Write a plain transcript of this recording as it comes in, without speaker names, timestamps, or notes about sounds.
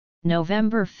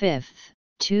November 5,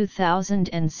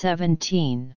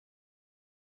 2017.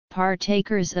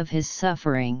 Partakers of His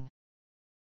Suffering.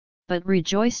 But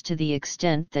rejoice to the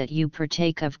extent that you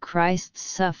partake of Christ's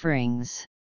sufferings.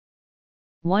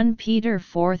 1 Peter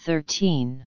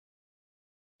 4:13.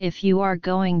 If you are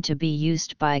going to be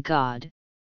used by God,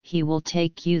 He will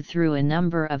take you through a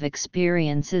number of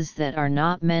experiences that are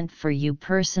not meant for you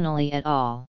personally at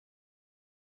all.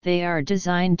 They are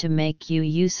designed to make you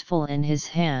useful in His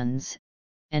hands,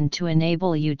 and to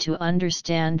enable you to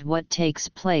understand what takes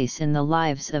place in the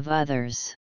lives of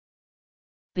others.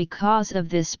 Because of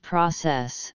this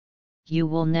process, you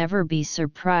will never be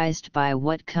surprised by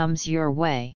what comes your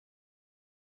way.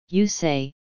 You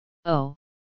say, "Oh,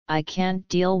 I can't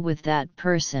deal with that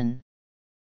person."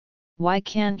 Why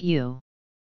can't you?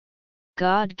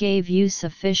 God gave you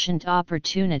sufficient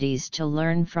opportunities to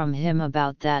learn from Him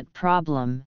about that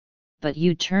problem, but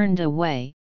you turned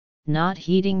away, not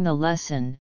heeding the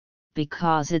lesson,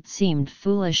 because it seemed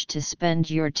foolish to spend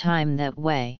your time that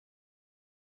way.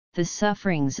 The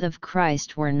sufferings of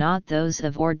Christ were not those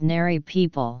of ordinary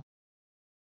people.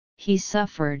 He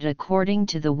suffered according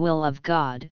to the will of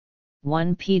God,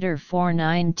 1 Peter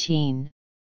 4:19,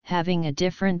 having a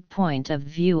different point of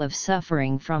view of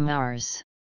suffering from ours.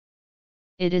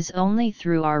 It is only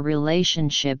through our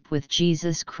relationship with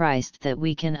Jesus Christ that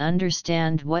we can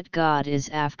understand what God is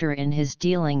after in His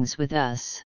dealings with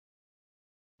us.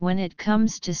 When it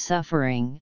comes to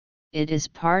suffering, it is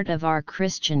part of our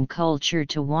Christian culture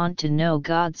to want to know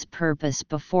God's purpose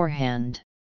beforehand.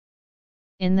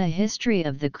 In the history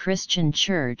of the Christian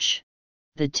Church,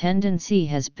 the tendency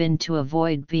has been to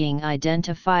avoid being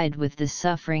identified with the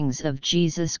sufferings of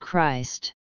Jesus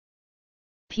Christ.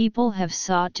 People have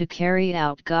sought to carry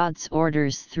out God's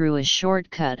orders through a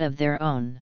shortcut of their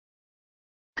own.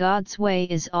 God's way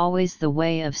is always the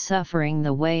way of suffering,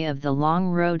 the way of the long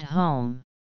road home.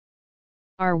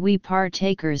 Are we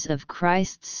partakers of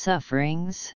Christ's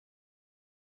sufferings?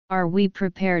 Are we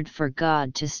prepared for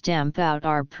God to stamp out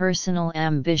our personal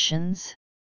ambitions?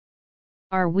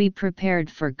 Are we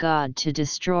prepared for God to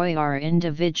destroy our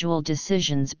individual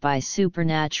decisions by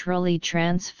supernaturally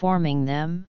transforming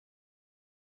them?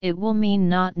 It will mean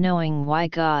not knowing why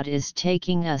God is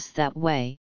taking us that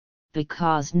way,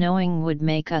 because knowing would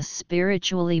make us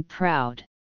spiritually proud.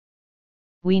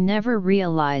 We never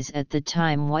realize at the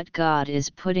time what God is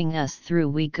putting us through.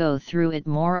 We go through it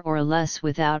more or less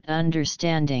without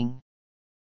understanding.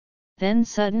 Then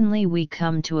suddenly we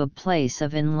come to a place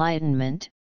of enlightenment,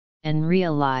 and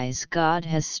realize God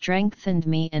has strengthened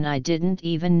me and I didn't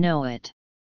even know it.